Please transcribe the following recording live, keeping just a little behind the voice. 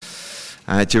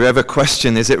Do you ever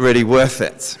question, is it really worth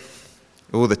it?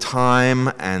 All the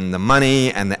time and the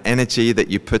money and the energy that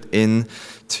you put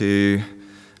into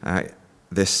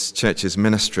this church's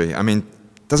ministry. I mean,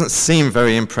 it doesn't seem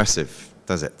very impressive,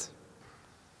 does it?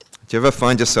 Do you ever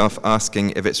find yourself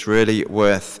asking if it's really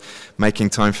worth making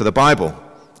time for the Bible?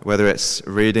 Whether it's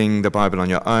reading the Bible on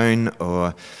your own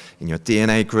or in your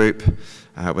DNA group,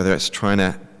 whether it's trying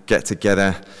to get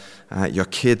together your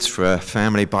kids for a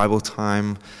family Bible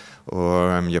time,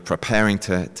 or you're preparing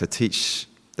to teach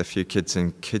the few kids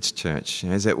in kids' church.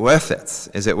 Is it worth it?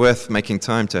 Is it worth making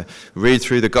time to read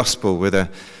through the gospel with a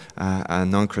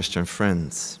non-Christian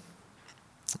friend?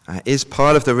 Is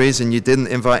part of the reason you didn't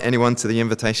invite anyone to the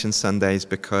invitation Sundays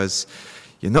because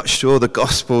you're not sure the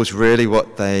gospel's really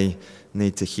what they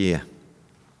need to hear?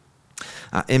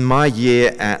 In my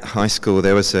year at high school,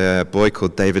 there was a boy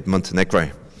called David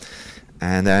Montenegro.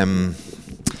 And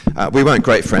we weren't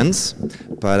great friends,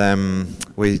 but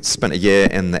we spent a year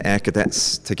in the Air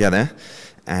Cadets together.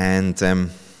 And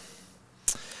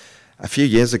a few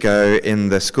years ago in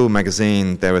the school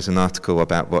magazine, there was an article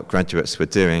about what graduates were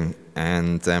doing.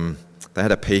 And they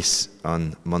had a piece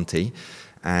on Monty.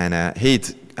 And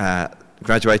he'd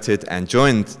graduated and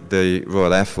joined the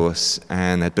Royal Air Force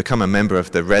and had become a member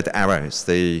of the Red Arrows,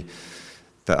 the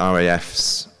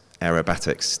RAF's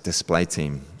aerobatics display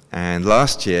team. And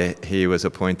last year, he was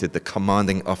appointed the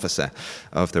commanding officer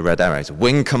of the Red Arrows,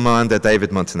 Wing Commander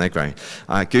David Montenegro.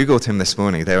 I Googled him this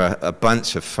morning. There are a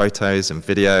bunch of photos and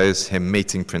videos, him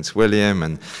meeting Prince William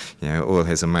and all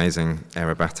his amazing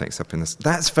aerobatics up in the...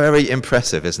 That's very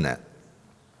impressive, isn't it?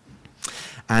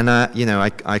 And,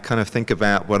 I kind of think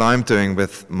about what I'm doing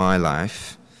with my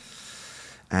life,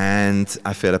 and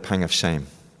I feel a pang of shame.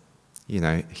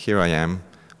 Here I am,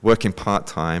 working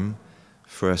part-time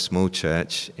for a small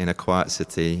church in a quiet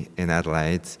city in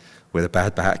Adelaide with a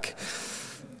bad back.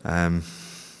 The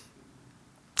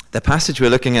passage we're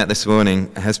looking at this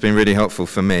morning has been really helpful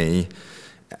for me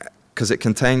because it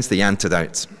contains the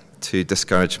antidote to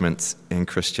discouragement in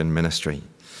Christian ministry.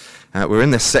 We're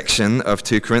in this section of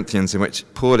 2 Corinthians in which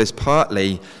Paul is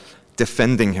partly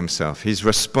defending himself. He's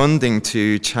responding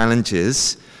to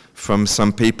challenges from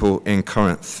some people in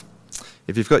Corinth.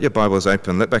 If you've got your Bibles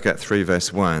open, look back at 3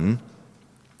 verse 1.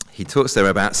 He talks there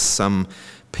about some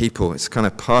people. It's kind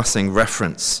of passing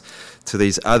reference to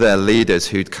these other leaders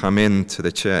who'd come into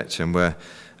the church and were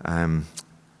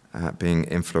being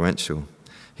influential.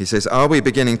 He says, "Are we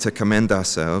beginning to commend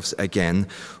ourselves again,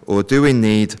 or do we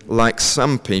need, like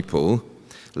some people,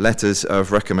 letters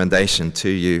of recommendation to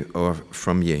you or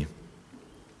from you?"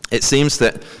 It seems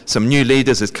that some new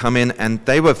leaders had come in and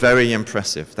they were very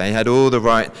impressive. They had all the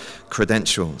right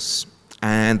credentials.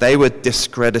 And they were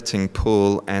discrediting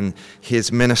Paul and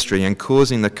his ministry and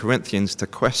causing the Corinthians to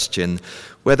question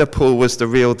whether Paul was the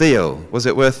real deal. Was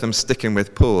it worth them sticking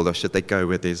with Paul, or should they go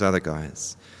with these other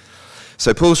guys?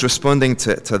 So Paul's responding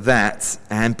to that,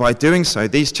 and by doing so,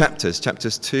 these chapters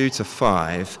 2 to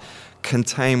 5,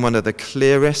 contain one of the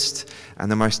clearest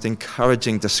and the most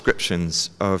encouraging descriptions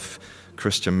of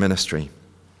Christian ministry.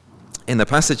 In the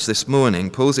passage this morning,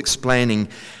 Paul's explaining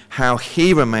how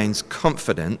he remains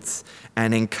confident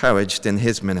and encouraged in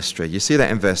his ministry. You see that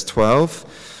in verse 12,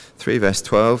 3 verse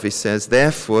 12, he says,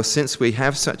 "Therefore, since we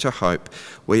have such a hope,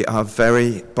 we are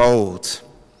very bold."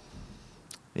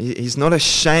 He's not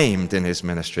ashamed in his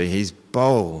ministry, he's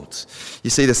bold. You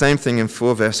see the same thing in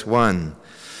 4 verse 1.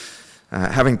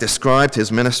 Having described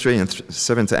his ministry in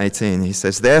 7 to 18, he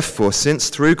says, "Therefore, since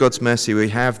through God's mercy we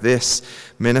have this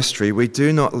ministry, we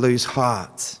do not lose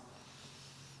heart."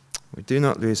 We do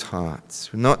not lose heart.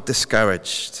 We're not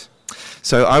discouraged.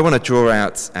 So I want to draw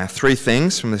out 3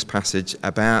 things from this passage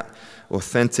about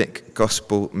authentic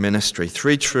gospel ministry.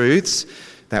 3 truths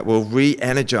that will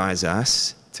re-energize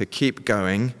us to keep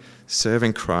going,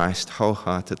 serving Christ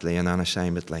wholeheartedly and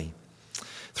unashamedly.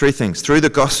 3 things. Through the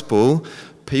gospel,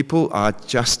 people are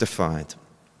justified.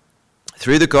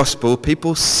 Through the gospel,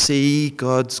 people see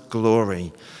God's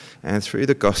glory. And through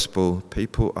the gospel,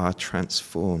 people are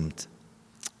transformed.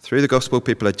 Through the gospel,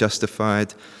 people are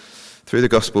justified. Through the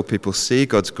gospel, people see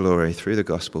God's glory. Through the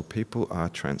gospel, people are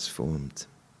transformed.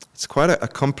 It's quite a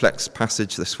complex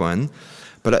passage, this one.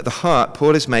 But at the heart,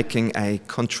 Paul is making a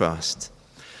contrast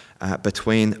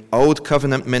between Old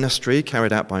Covenant ministry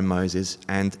carried out by Moses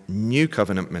and New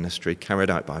Covenant ministry carried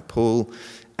out by Paul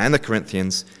and the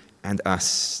Corinthians and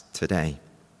us today.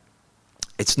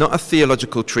 It's not a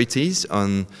theological treatise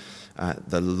on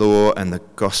the law and the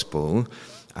gospel.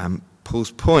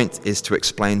 Paul's point is to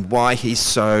explain why he's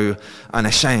so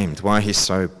unashamed, why he's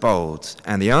so bold.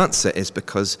 And the answer is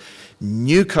because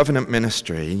New Covenant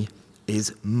ministry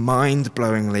is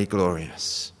mind-blowingly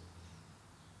glorious.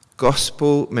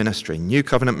 gospel ministry, new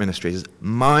covenant ministry, is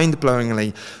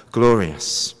mind-blowingly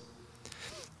glorious.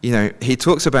 You know, he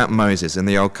talks about Moses in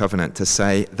the Old Covenant to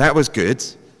say, that was good,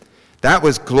 that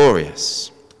was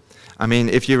glorious. I mean,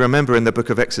 if you remember in the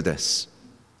book of Exodus,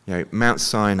 you know, Mount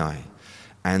Sinai,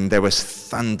 and there was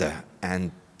thunder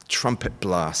and trumpet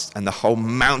blast, and the whole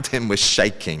mountain was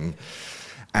shaking,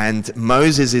 and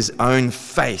Moses' own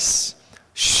face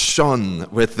shone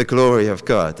with the glory of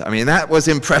God. I mean, that was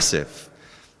impressive.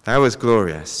 That was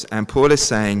glorious. And Paul is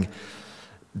saying,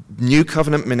 new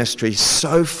covenant ministry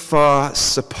so far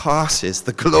surpasses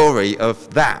the glory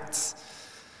of that.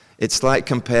 It's like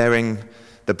comparing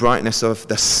the brightness of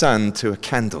the sun to a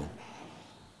candle.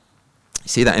 You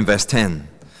see that in verse 10.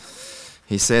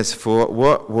 He says, for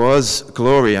what was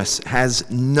glorious has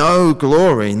no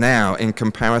glory now in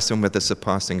comparison with the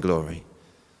surpassing glory.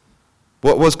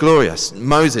 What was glorious?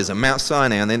 Moses and Mount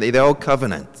Sinai and the Old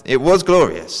Covenant. It was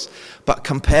glorious. But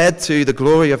compared to the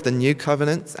glory of the New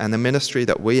Covenant and the ministry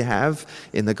that we have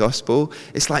in the gospel,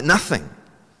 it's like nothing.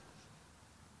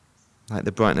 Like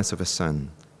the brightness of a sun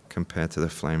compared to the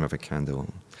flame of a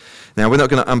candle. Now, we're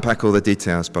not going to unpack all the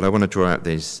details, but I want to draw out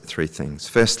these three things.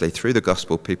 Firstly, through the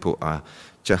gospel, people are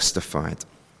justified.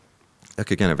 Look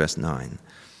again at verse 9.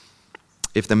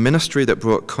 If the ministry that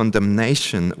brought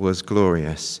condemnation was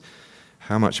glorious,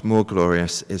 how much more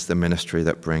glorious is the ministry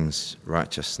that brings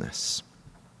righteousness?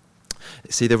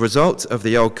 See, the result of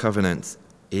the Old Covenant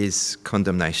is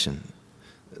condemnation.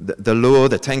 The law,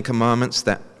 the Ten Commandments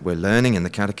that we're learning in the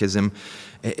Catechism,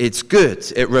 it's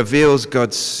good. It reveals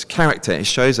God's character. It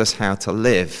shows us how to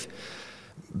live.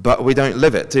 But we don't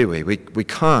live it, do we? We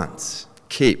can't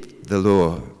keep the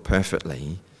law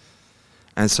perfectly.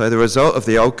 And so the result of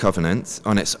the Old Covenant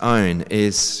on its own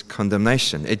is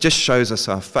condemnation. It just shows us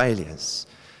our failures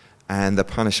and the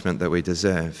punishment that we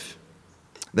deserve.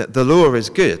 The law is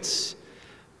good,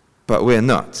 but we're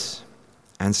not.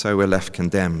 And so we're left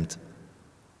condemned.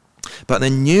 But the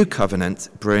New Covenant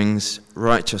brings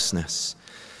righteousness.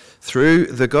 Through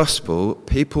the gospel,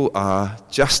 people are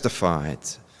justified,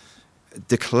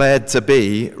 declared to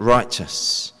be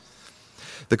righteous.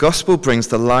 The gospel brings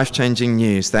the life-changing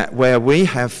news that where we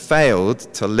have failed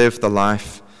to live the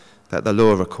life that the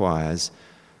law requires,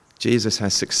 Jesus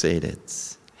has succeeded.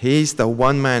 He's the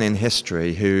one man in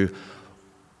history who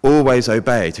always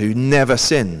obeyed, who never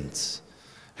sinned,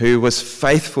 who was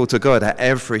faithful to God at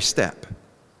every step.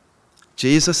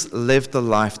 Jesus lived the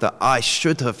life that I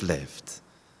should have lived.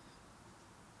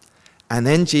 And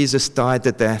then Jesus died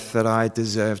the death that I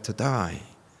deserved to die.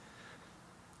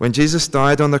 When Jesus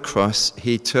died on the cross,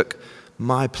 he took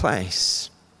my place.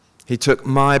 He took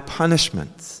my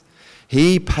punishment.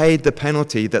 He paid the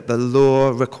penalty that the law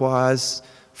requires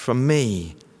from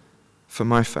me for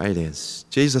my failures.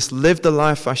 Jesus lived the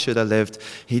life I should have lived.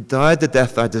 He died the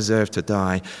death I deserved to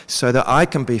die so that I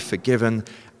can be forgiven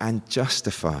and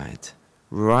justified,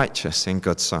 righteous in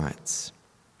God's sight.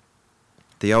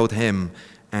 The old hymn,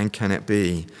 "And Can It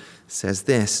Be?" says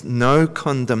this: no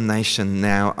condemnation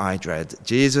now I dread.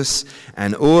 Jesus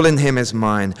and all in him is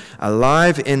mine,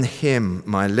 alive in him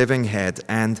my living head,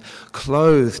 and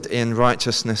clothed in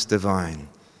righteousness divine.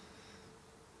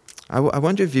 I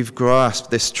wonder if you've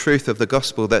grasped this truth of the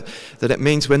gospel, that it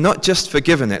means we're not just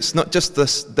forgiven. It's not just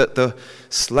that the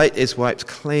slate is wiped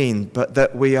clean, but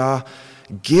that we are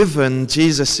given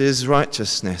Jesus'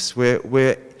 righteousness.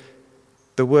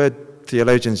 The word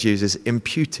theologians use is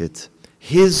imputed.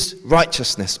 His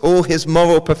righteousness, all his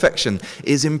moral perfection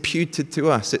is imputed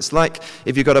to us. It's like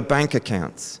if you've got a bank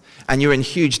account and you're in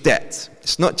huge debt.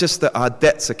 It's not just that our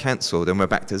debts are cancelled and we're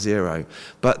back to zero,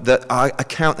 but that our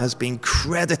account has been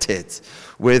credited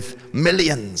with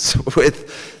millions,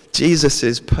 with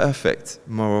Jesus' perfect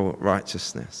moral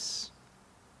righteousness.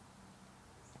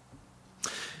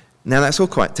 Now that's all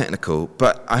quite technical,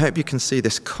 but I hope you can see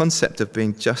this concept of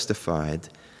being justified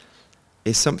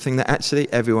is something that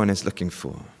actually everyone is looking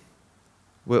for.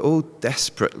 We're all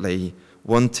desperately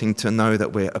wanting to know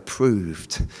that we're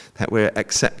approved, that we're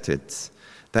accepted,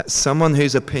 that someone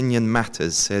whose opinion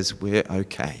matters says we're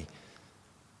okay.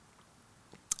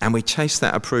 And we chase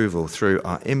that approval through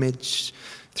our image,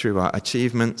 through our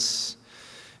achievements,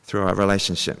 through our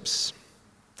relationships.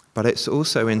 But it's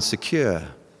also insecure,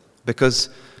 because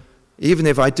even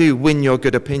if I do win your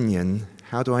good opinion,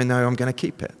 how do I know I'm going to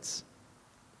keep it?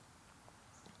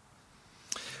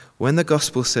 When the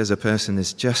gospel says a person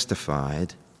is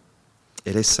justified,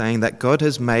 it is saying that God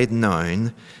has made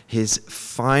known his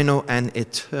final and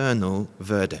eternal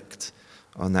verdict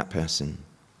on that person.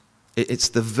 It's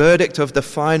the verdict of the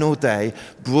final day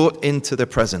brought into the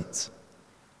present.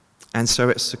 And so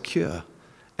it's secure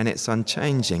and it's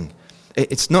unchanging.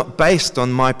 It's not based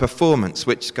on my performance,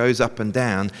 which goes up and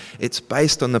down. It's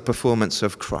based on the performance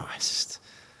of Christ.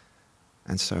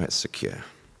 And so it's secure.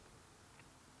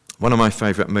 One of my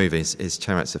favourite movies is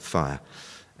Chariots of Fire.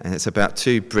 And it's about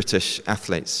two British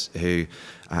athletes who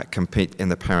compete in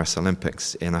the Paris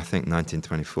Olympics in, I think,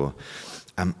 1924.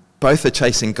 Both are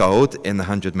chasing gold in the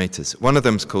 100 metres. One of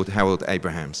them's called Harold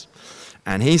Abrahams.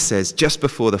 And he says, just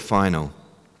before the final,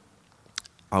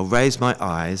 I'll raise my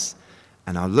eyes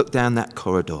and I'll look down that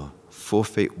corridor, 4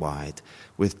 feet wide,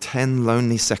 with 10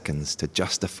 lonely seconds to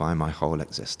justify my whole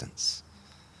existence.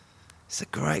 It's a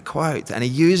great quote. And he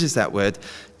uses that word,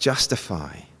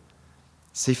 justify.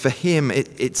 See, for him,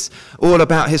 it's all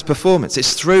about his performance.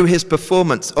 It's through his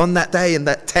performance on that day in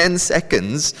that 10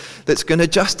 seconds that's going to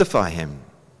justify him.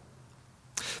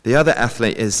 The other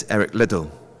athlete is Eric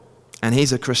Liddell, and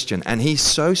he's a Christian, and he's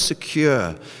so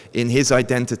secure in his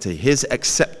identity, his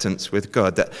acceptance with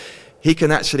God, that he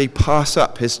can actually pass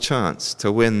up his chance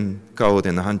to win gold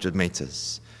in the 100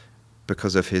 meters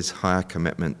because of his higher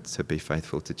commitment to be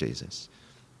faithful to Jesus.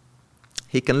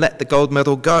 He can let the gold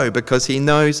medal go because he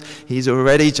knows he's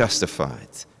already justified.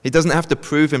 He doesn't have to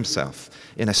prove himself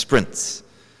in a sprint.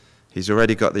 He's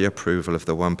already got the approval of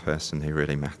the one person who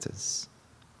really matters.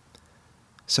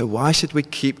 So why should we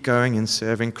keep going in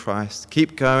serving Christ?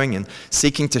 Keep going and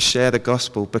seeking to share the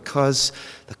gospel? Because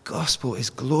the gospel is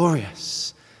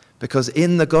glorious. Because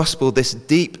in the gospel, this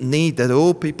deep need that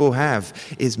all people have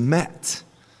is met.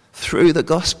 Through the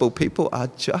gospel, people are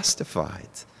justified.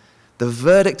 The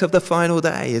verdict of the final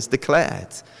day is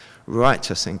declared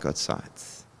righteous in God's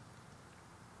sight.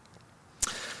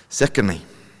 Secondly,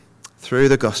 through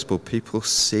the gospel, people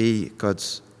see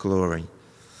God's glory.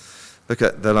 Look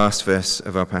at the last verse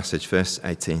of our passage, verse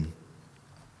 18.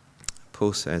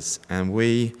 Paul says, and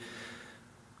we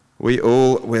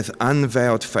all with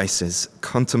unveiled faces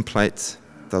contemplate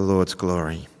the Lord's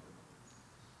glory.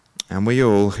 And we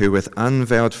all who with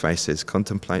unveiled faces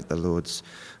contemplate the Lord's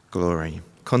glory.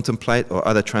 Contemplate, or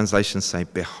other translations say,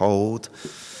 behold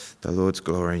the Lord's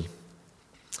glory.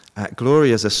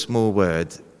 Glory is a small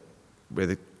word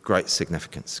with a great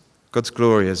significance. God's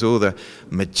glory is all the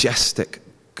majestic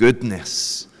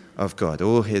goodness of God,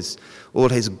 all his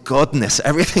godness,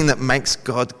 everything that makes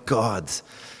God God.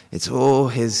 It's all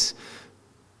his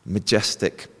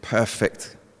majestic,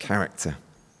 perfect character.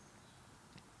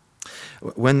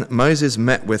 When Moses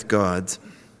met with God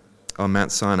on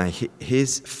Mount Sinai,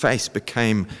 his face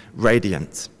became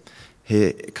radiant.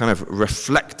 He kind of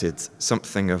reflected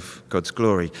something of God's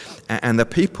glory. And the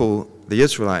people, the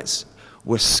Israelites,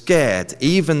 were scared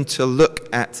even to look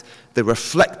at the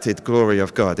reflected glory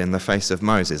of God in the face of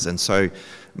Moses. And so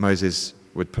Moses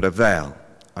would put a veil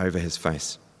over his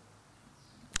face.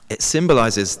 It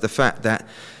symbolizes the fact that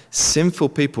sinful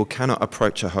people cannot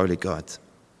approach a holy God.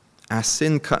 Our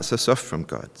sin cuts us off from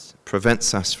God,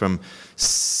 prevents us from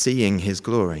seeing his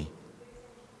glory.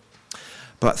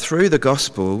 But through the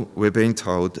gospel, we're being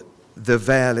told the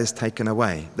veil is taken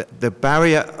away. The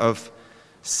barrier of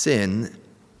sin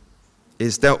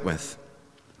is dealt with.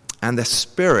 And the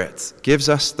Spirit gives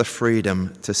us the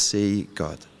freedom to see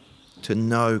God, to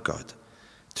know God,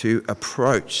 to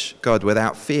approach God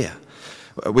without fear.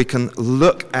 We can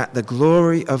look at the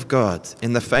glory of God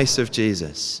in the face of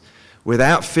Jesus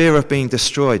without fear of being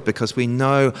destroyed because we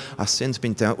know our sin's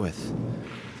been dealt with.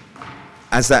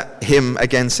 As that hymn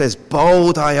again says,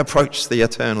 bold I approach the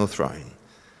eternal throne.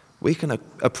 We can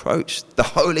approach the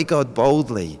holy God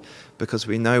boldly because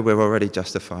we know we're already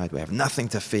justified. We have nothing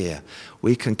to fear.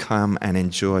 We can come and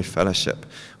enjoy fellowship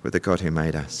with the God who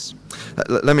made us.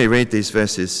 Let me read these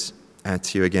verses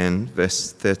to you again,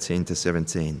 verse 13 to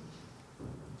 17.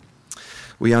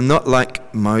 We are not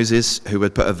like Moses, who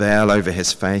would put a veil over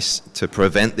his face to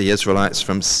prevent the Israelites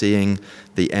from seeing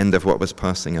the end of what was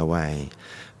passing away.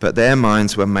 But their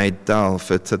minds were made dull,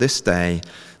 for to this day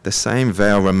the same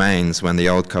veil remains when the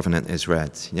Old Covenant is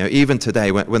read. You know, even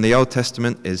today, when the Old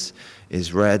Testament is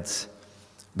read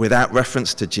without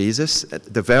reference to Jesus,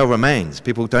 the veil remains.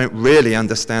 People don't really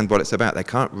understand what it's about. They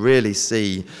can't really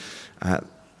see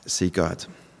God.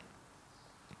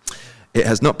 It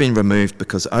has not been removed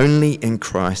because only in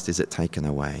Christ is it taken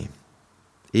away.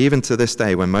 Even to this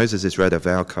day, when Moses is read, a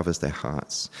veil covers their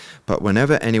hearts. But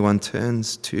whenever anyone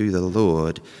turns to the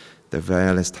Lord, the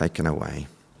veil is taken away.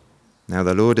 Now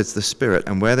the Lord is the Spirit,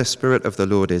 and where the Spirit of the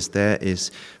Lord is, there is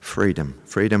freedom,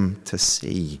 freedom to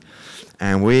see.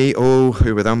 And we all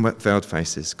who with unveiled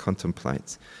faces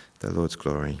contemplate the Lord's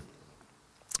glory.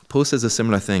 Paul says a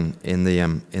similar thing in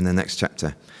the next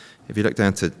chapter. If you look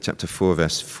down to chapter 4,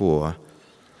 verse 4,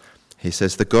 he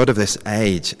says, the God of this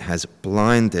age has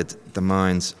blinded the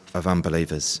minds of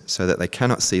unbelievers, so that they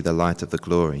cannot see the light of the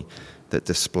glory that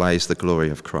displays the glory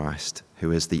of Christ,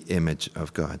 who is the image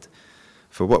of God.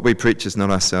 For what we preach is not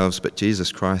ourselves, but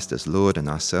Jesus Christ as Lord, and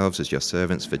ourselves as your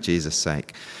servants for Jesus'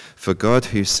 sake. For God,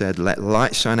 who said, 'Let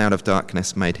light shine out of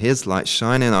darkness,' made his light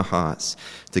shine in our hearts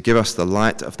to give us the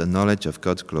light of the knowledge of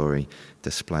God's glory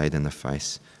displayed in the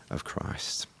face of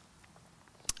Christ."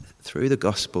 Through the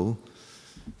gospel,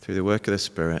 through the work of the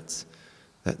Spirit,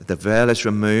 that the veil is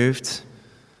removed,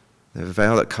 the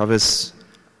veil that covers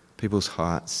people's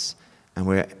hearts, and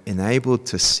we're enabled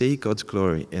to see God's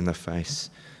glory in the face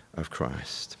of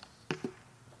Christ.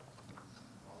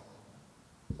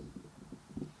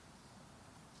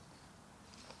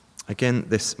 Again,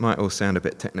 this might all sound a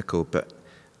bit technical, but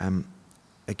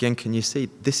again, can you see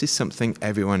this is something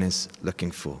everyone is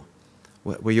looking for?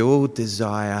 We all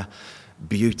desire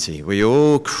beauty. We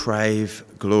all crave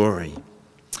glory.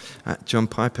 John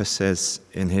Piper says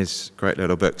in his great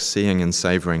little book, Seeing and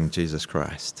Savouring Jesus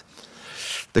Christ,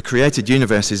 "The created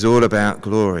universe is all about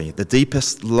glory. The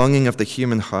deepest longing of the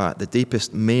human heart, the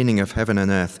deepest meaning of heaven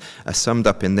and earth are summed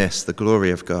up in this, the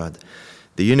glory of God.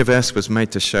 The universe was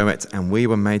made to show it, and we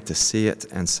were made to see it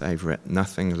and savour it.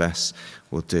 Nothing less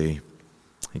will do."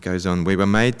 He goes on, "We were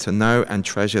made to know and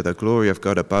treasure the glory of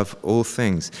God above all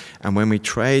things, and when we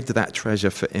trade that treasure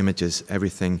for images,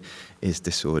 everything is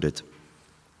disordered."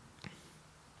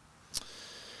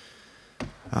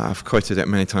 I've quoted it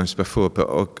many times before, but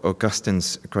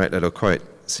Augustine's great little quote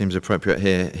seems appropriate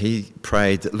here. He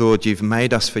prayed, "Lord, you've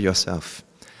made us for yourself,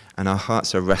 and our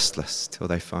hearts are restless till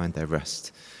they find their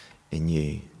rest in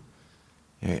you."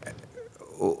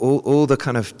 All the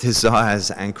kind of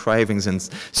desires and cravings and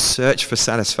search for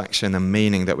satisfaction and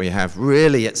meaning that we have,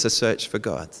 really it's a search for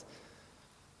God.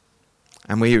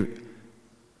 And we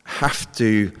have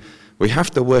to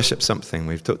worship something.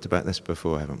 We've talked about this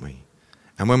before, haven't we?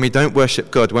 And when we don't worship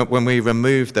God, when we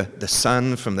remove the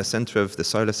sun from the center of the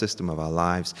solar system of our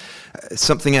lives,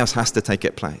 something else has to take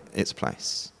its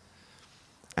place.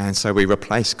 And so we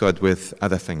replace God with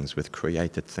other things, with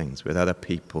created things, with other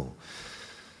people.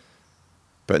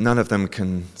 But none of them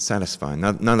can satisfy.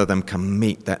 None of them can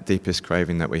meet that deepest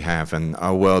craving that we have, and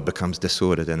our world becomes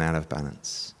disordered and out of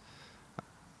balance.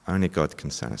 Only God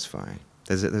can satisfy.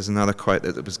 There's another quote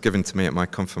that was given to me at my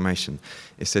confirmation.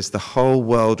 It says, "The whole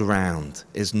world round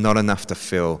is not enough to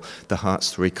fill the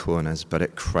heart's three corners, but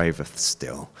it craveth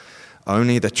still.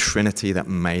 Only the Trinity that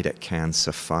made it can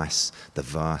suffice the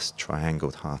vast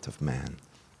triangled heart of man."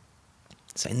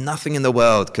 Say, nothing in the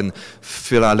world can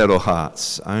fill our little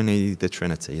hearts. Only the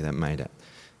Trinity that made it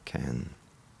can.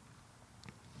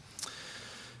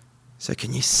 So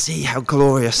can you see how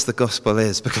glorious the gospel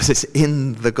is? Because it's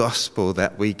in the gospel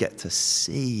that we get to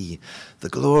see the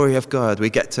glory of God. We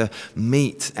get to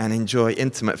meet and enjoy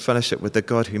intimate fellowship with the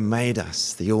God who made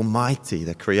us, the Almighty,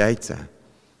 the Creator.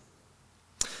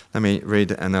 Let me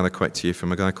read another quote to you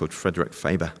from a guy called Frederick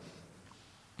Faber.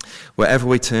 "Wherever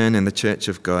we turn in the church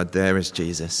of God, there is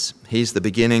Jesus. He's the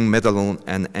beginning, middle,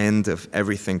 and end of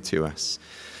everything to us.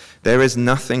 There is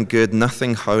nothing good,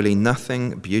 nothing holy,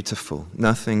 nothing beautiful,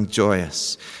 nothing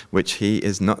joyous, which he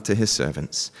is not to his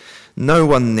servants. No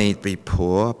one need be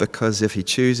poor, because if he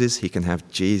chooses, he can have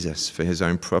Jesus for his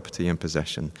own property and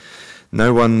possession.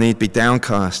 No one need be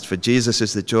downcast, for Jesus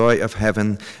is the joy of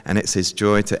heaven, and it's his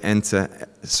joy to enter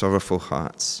sorrowful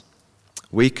hearts.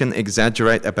 We can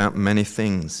exaggerate about many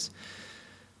things,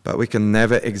 but we can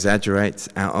never exaggerate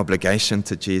our obligation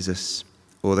to Jesus,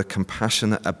 or the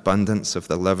compassionate abundance of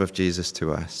the love of Jesus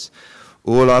to us.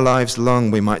 All our lives long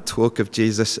we might talk of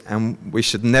Jesus, and we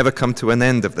should never come to an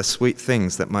end of the sweet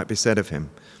things that might be said of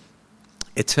him.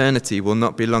 Eternity will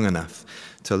not be long enough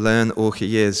to learn all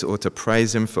he is or to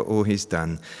praise him for all he's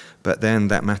done, but then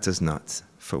that matters not,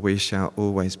 for we shall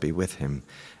always be with him,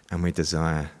 and we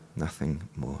desire nothing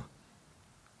more."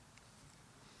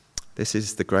 This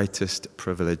is the greatest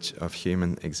privilege of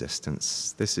human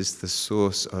existence. This is the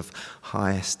source of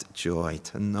highest joy,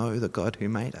 to know the God who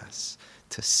made us,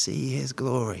 to see his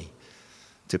glory,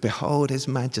 to behold his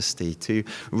majesty, to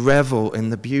revel in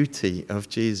the beauty of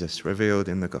Jesus revealed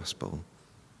in the gospel.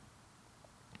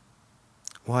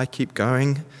 Why keep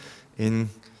going in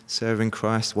serving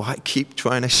Christ? Why keep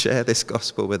trying to share this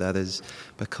gospel with others?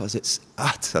 Because it's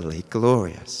utterly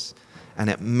glorious, and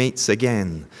it meets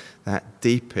again that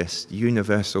deepest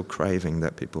universal craving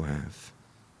that people have.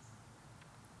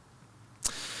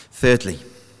 Thirdly,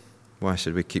 why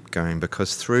should we keep going?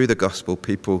 Because through the gospel,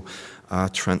 people are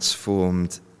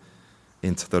transformed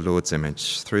into the Lord's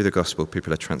image. Through the gospel,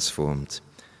 people are transformed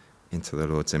into the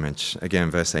Lord's image.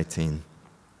 Again, verse 18.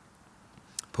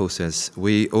 Paul says,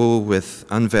 "We all with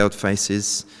unveiled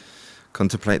faces,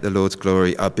 contemplate the Lord's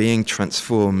glory, are being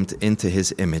transformed into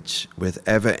his image with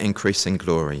ever-increasing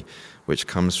glory, which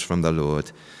comes from the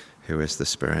Lord, who is the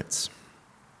Spirit.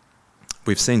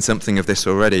 We've seen something of this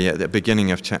already at the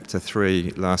beginning of chapter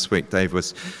 3 last week. Dave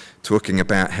was talking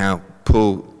about how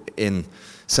Paul, in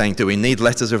saying, do we need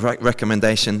letters of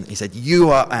recommendation? He said, you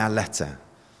are our letter.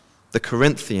 The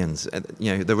Corinthians,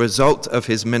 the result of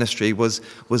his ministry was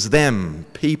them,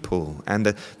 people, and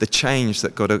the change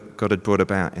that God had brought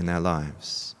about in their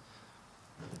lives.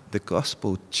 The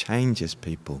gospel changes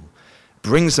people,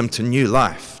 brings them to new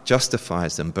life,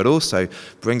 justifies them, but also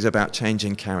brings about change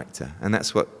in character. And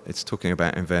that's what it's talking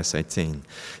about in verse 18.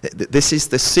 This is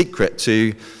the secret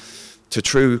to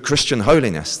true Christian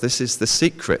holiness. This is the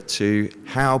secret to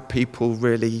how people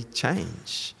really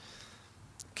change.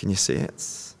 Can you see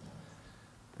it?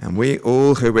 And we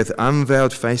all who with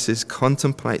unveiled faces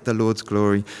contemplate the Lord's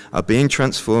glory are being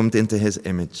transformed into his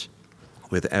image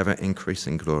with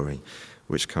ever-increasing glory,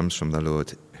 which comes from the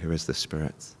Lord, who is the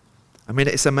Spirit. I mean,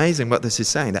 it's amazing what this is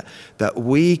saying, that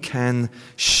we can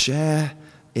share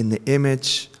in the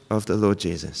image of the Lord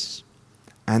Jesus,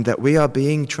 and that we are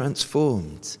being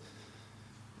transformed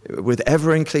with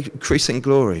ever-increasing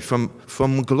glory,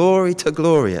 from glory to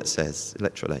glory, it says,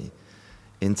 literally,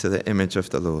 into the image of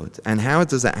the Lord. And how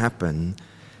does that happen?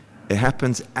 It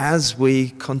happens as we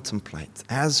contemplate,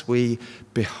 as we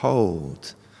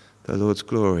behold the Lord's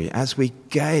glory, as we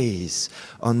gaze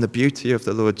on the beauty of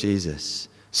the Lord Jesus,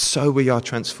 so we are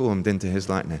transformed into his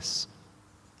likeness.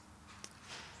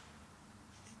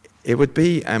 It would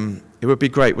be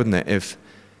great, wouldn't it, if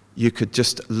you could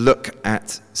just look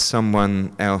at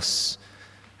someone else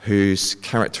whose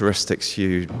characteristics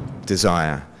you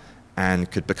desire and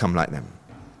could become like them.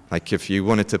 Like if you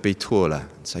wanted to be taller,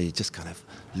 so you just kind of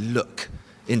look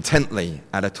intently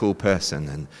at a tall person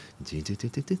and you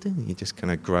just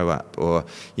kind of grow up. Or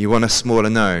you want a smaller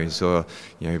nose, or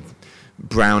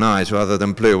brown eyes rather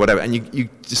than blue, whatever. And you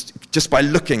just by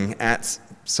looking at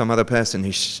some other person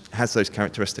who has those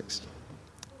characteristics.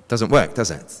 It doesn't work,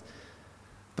 does it?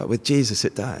 But with Jesus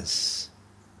it does.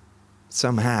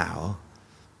 Somehow,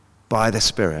 by the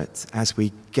Spirit, as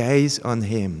we gaze on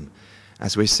him,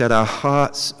 as we set our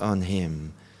hearts on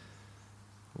him,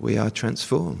 we are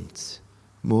transformed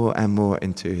more and more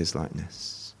into his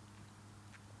likeness.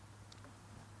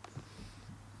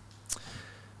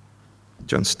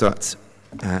 John Stott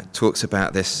talks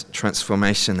about this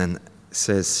transformation and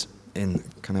says in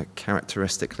kind of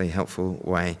characteristically helpful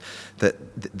way that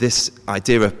this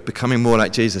idea of becoming more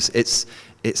like Jesus,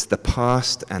 it's the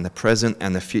past and the present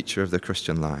and the future of the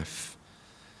Christian life.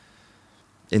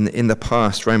 In the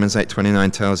past, Romans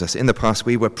 8:29 tells us, in the past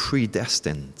we were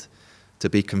predestined to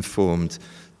be conformed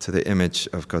to the image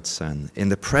of God's Son. In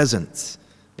the present,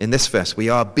 in this verse, we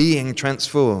are being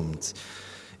transformed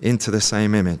into the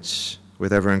same image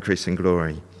with ever-increasing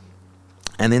glory.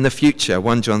 And in the future,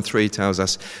 1 John 3 tells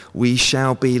us, we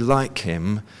shall be like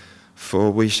him,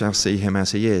 for we shall see him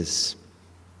as he is.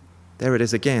 There it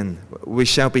is again. We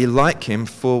shall be like him,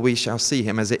 for we shall see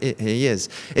him as he is.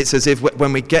 It's as if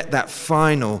when we get that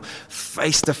final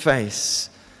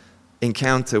face-to-face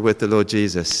encounter with the Lord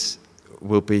Jesus,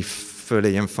 we'll be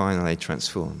fully and finally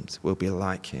transformed. We'll be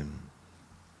like him.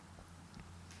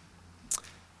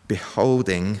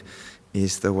 Beholding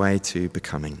is the way to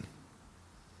becoming.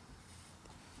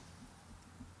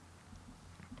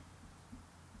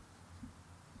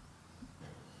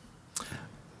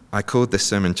 I called this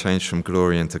sermon Change from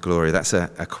Glory into Glory. That's a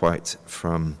quote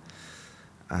from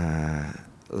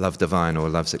Love Divine, or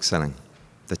Love's Excelling.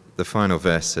 The final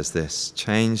verse says this: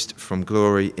 changed from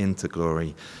glory into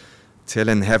glory, till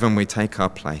in heaven we take our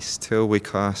place, till we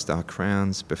cast our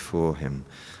crowns before him,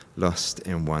 lost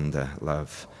in wonder,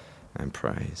 love, and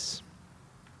praise.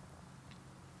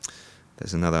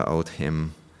 There's another old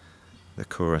hymn. The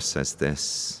chorus says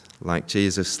this: like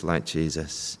Jesus,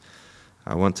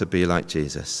 I want to be like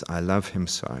Jesus. I love him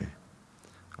so.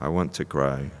 I want to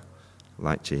grow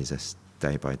like Jesus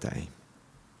day by day.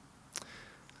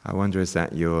 I wonder, is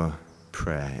that your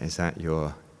prayer? Is that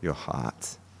your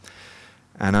heart?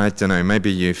 And I don't know,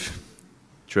 maybe you've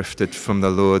drifted from the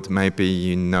Lord. Maybe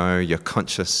you're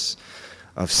conscious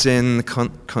of sin,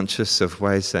 conscious of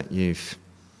ways that you've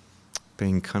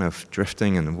been kind of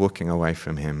drifting and walking away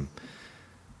from him.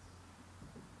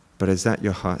 But is that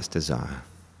your heart's desire?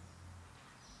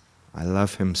 I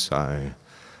love him so.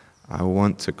 I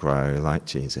want to grow like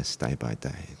Jesus day by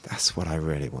day. That's what I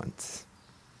really want.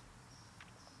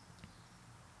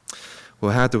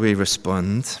 Well, how do we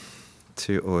respond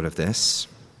to all of this?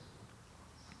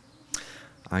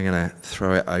 I'm going to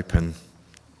throw it open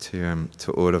to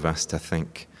all of us to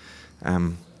think.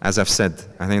 as I've said,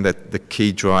 I think that the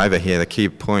key driver here, the key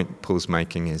point Paul's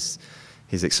making is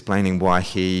he's explaining why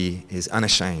he is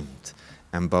unashamed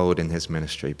and bold in his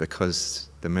ministry, because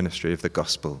the ministry of the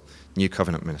gospel, New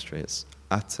Covenant ministry, is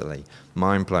utterly,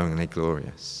 mind-blowingly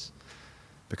glorious.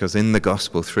 Because in the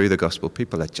gospel, through the gospel,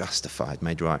 people are justified,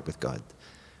 made right with God.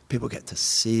 People get to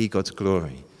see God's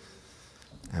glory,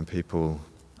 and people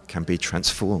can be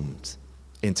transformed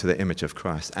into the image of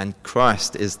Christ. And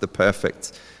Christ is the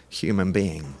perfect human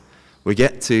being. We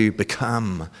get to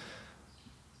become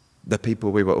the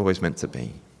people we were always meant to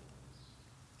be,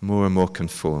 more and more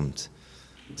conformed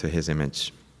to his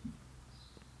image.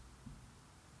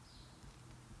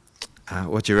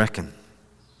 What do you reckon?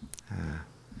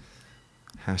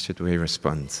 How should we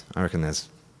respond? I reckon there's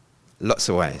lots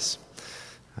of ways.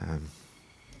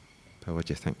 But what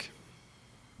do you think?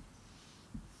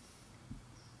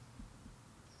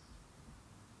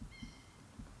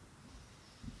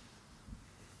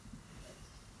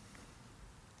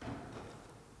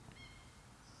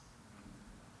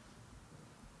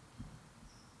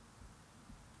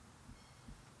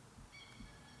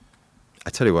 I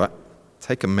tell you what,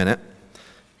 take a minute,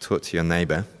 talk to your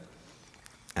neighbour,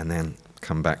 and then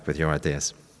come back with your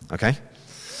ideas. Okay?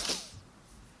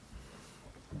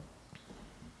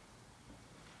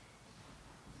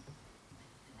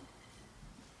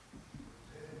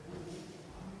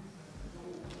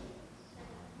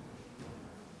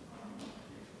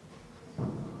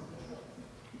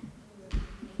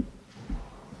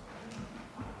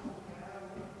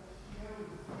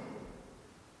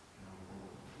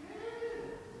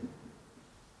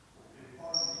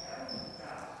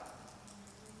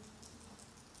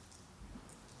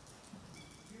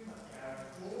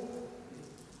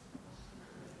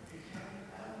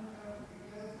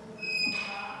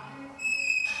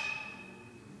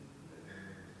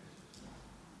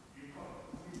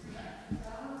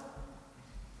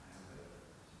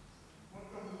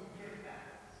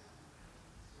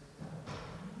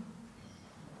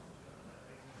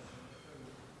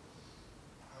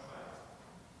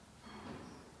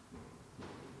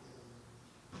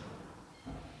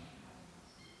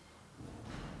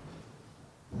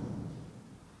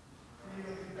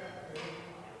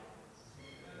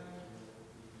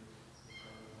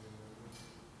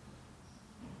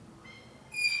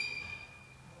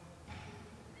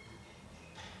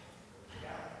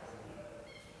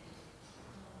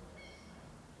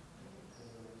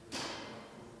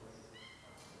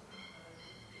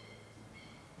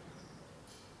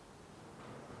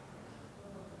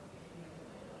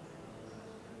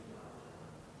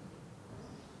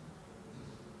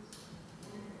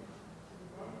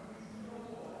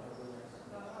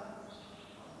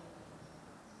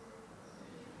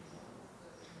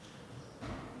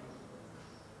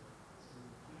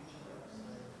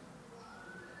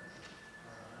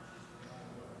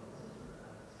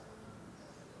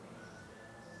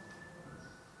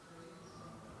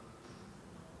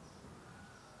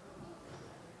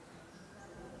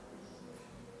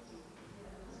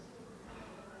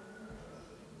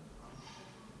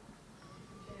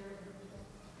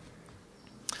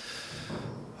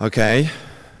 Okay.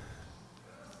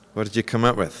 What did you come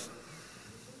up with?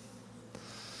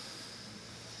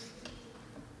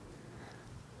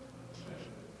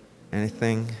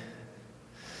 Anything?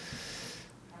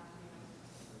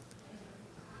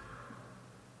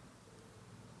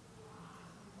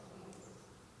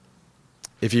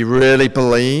 If you really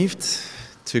believed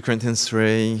 2 Corinthians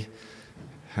 3,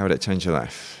 how would it change your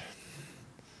life?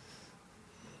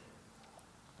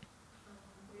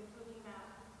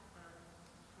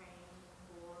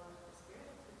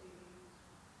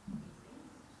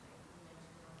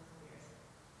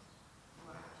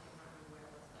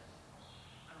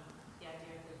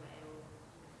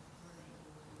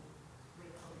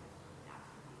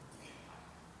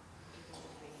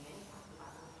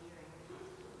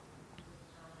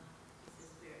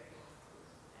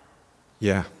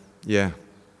 Yeah, yeah.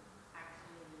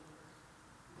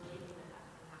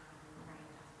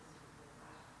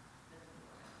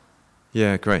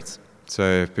 Yeah, great. So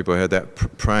if people heard that,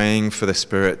 praying for the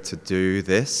Spirit to do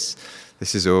this.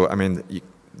 This is all, I mean,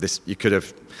 you could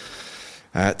have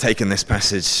taken this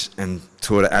passage and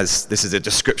taught it as this is a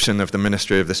description of the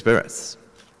ministry of the Spirit.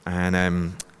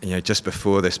 And just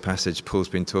before this passage, Paul's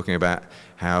been talking about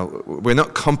how we're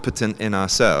not competent in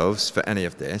ourselves for any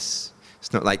of this.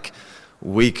 It's not like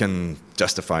we can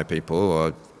justify people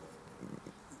or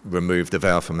remove the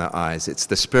veil from their eyes. It's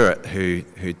the Spirit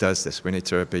who does this. We need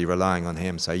to be relying on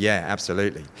him. So yeah,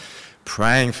 absolutely.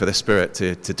 praying for the Spirit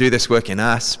to do this work in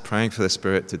us, praying for the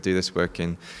Spirit to do this work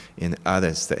in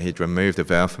others, that he'd remove the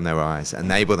veil from their eyes,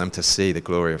 enable them to see the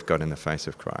glory of God in the face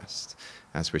of Christ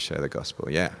as we share the gospel.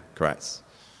 Yeah, great.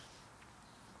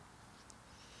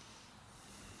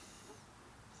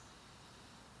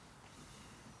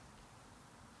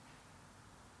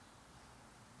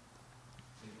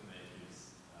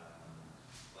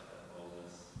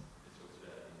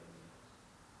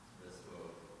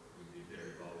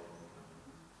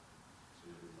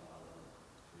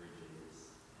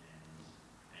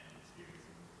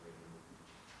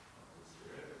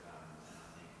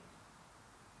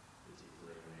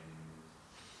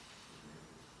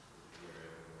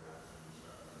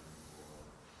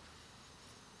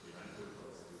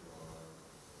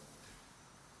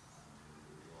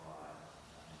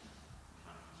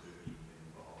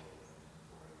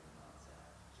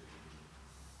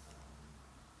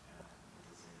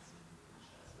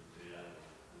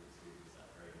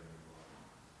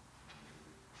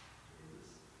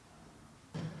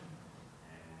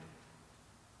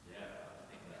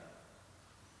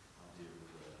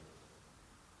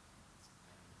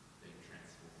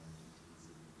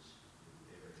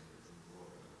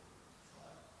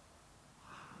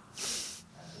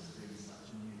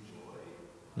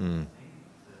 Mm.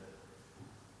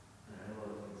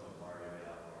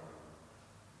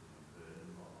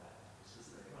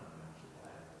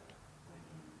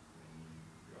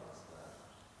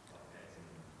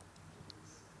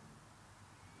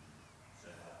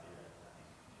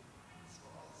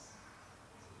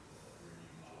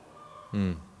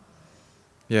 Mm.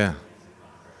 Yeah.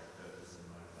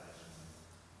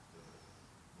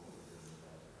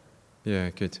 Yeah,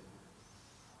 good.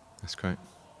 That's great.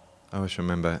 I always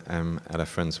remember at a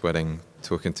friend's wedding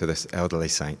talking to this elderly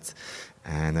saint,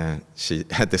 and she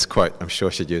had this quote. I'm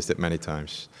sure she'd used it many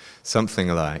times. Something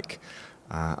like,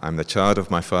 I'm the child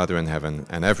of my Father in heaven,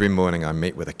 and every morning I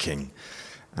meet with a king.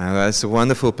 That's a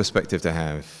wonderful perspective to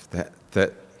have,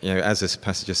 that as this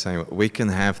passage is saying, we can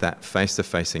have that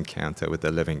face-to-face encounter with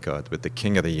the living God, with the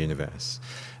King of the universe.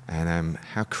 And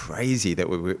how crazy that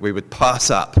we would pass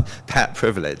up that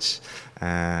privilege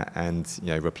and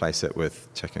replace it with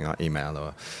checking our email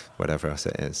or whatever else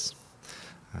it is.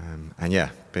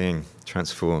 Being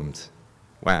transformed,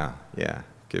 wow,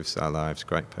 gives our lives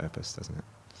great purpose, doesn't it?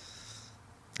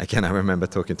 Again, I remember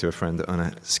talking to a friend on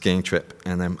a skiing trip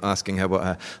and asking her what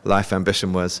her life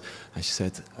ambition was. And she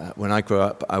said, when I grow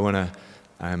up, I want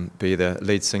to be the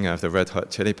lead singer of the Red Hot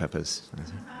Chili Peppers.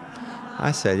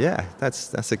 I said, yeah,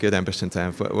 that's a good ambition to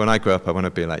have. When I grow up, I want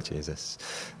to be like Jesus.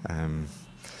 And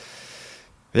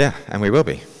we will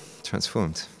be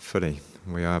transformed fully.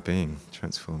 We are being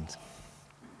transformed.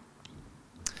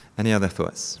 Any other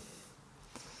thoughts?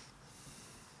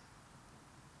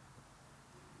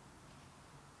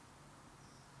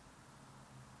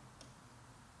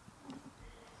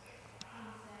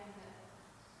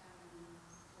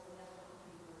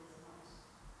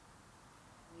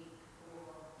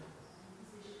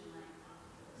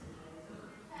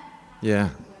 Yeah.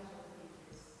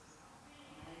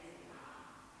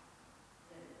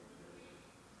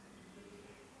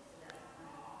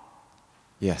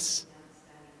 Yes.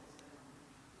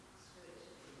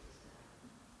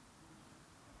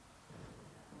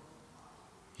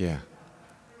 Yeah.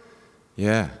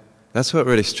 Yeah. That's what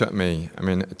really struck me,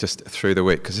 just through the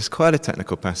week, because it's quite a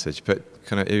technical passage, but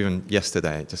kind of even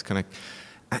yesterday, just kind of,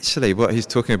 actually what he's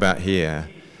talking about here,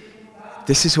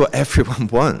 this is what everyone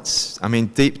wants.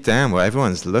 Deep down, what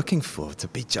everyone's looking for, to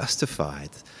be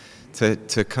justified,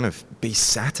 to kind of be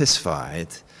satisfied,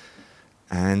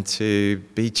 and to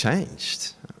be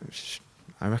changed.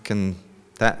 I reckon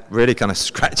that really kind of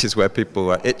scratches where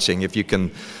people are itching, if you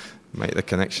can make the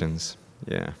connections.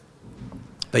 Yeah.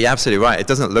 But you're absolutely right. It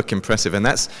doesn't look impressive, and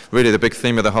that's really the big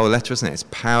theme of the whole letter, isn't it? It's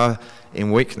power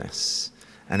in weakness.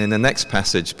 And in the next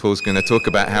passage, Paul's going to talk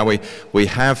about how we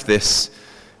have this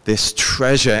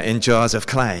treasure in jars of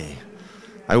clay.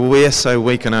 We are so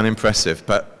weak and unimpressive,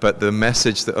 but the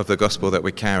message of the gospel that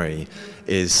we carry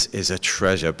is a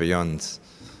treasure beyond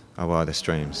our wildest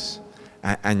dreams.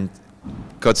 And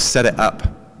God set it up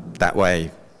that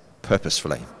way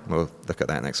purposefully. We'll look at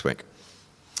that next week.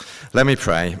 Let me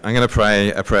pray. I'm going to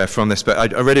pray a prayer from this, but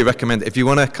I really recommend, if you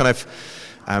want to kind of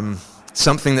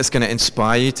something that's going to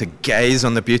inspire you to gaze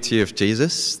on the beauty of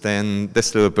Jesus, then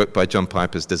this little book by John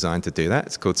Piper is designed to do that.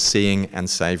 It's called Seeing and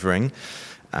Savoring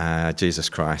Jesus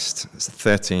Christ. It's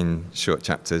 13 short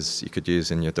chapters you could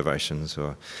use in your devotions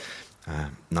or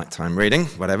nighttime reading,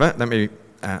 whatever. Let me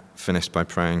finish by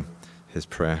praying his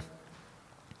prayer.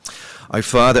 O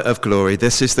Father of glory,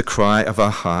 this is the cry of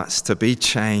our hearts, to be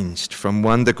changed from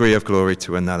one degree of glory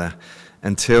to another,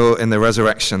 until in the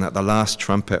resurrection at the last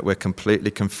trumpet we're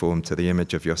completely conformed to the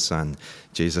image of your Son,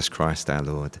 Jesus Christ our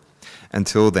Lord.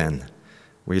 Until then,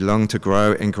 we long to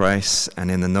grow in grace and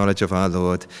in the knowledge of our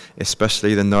Lord,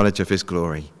 especially the knowledge of his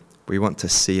glory. We want to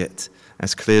see it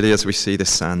as clearly as we see the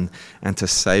sun, and to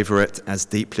savor it as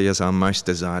deeply as our most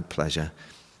desired pleasure.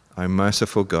 O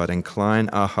merciful God, incline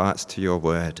our hearts to your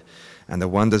word and the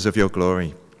wonders of your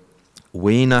glory.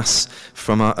 Wean us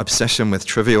from our obsession with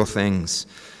trivial things.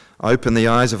 Open the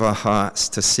eyes of our hearts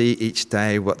to see each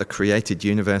day what the created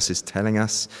universe is telling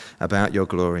us about your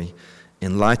glory.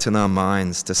 Enlighten our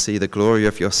minds to see the glory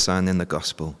of your Son in the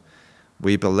gospel.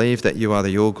 We believe that you are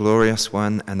the all-glorious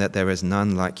one and that there is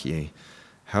none like you.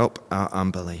 Help our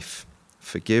unbelief.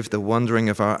 Forgive the wandering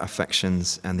of our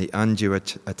affections and the undue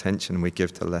attention we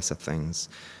give to lesser things.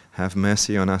 Have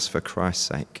mercy on us for Christ's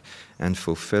sake, and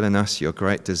fulfill in us your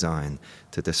great design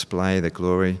to display the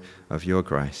glory of your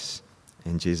grace.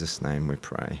 In Jesus' name we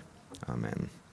pray. Amen.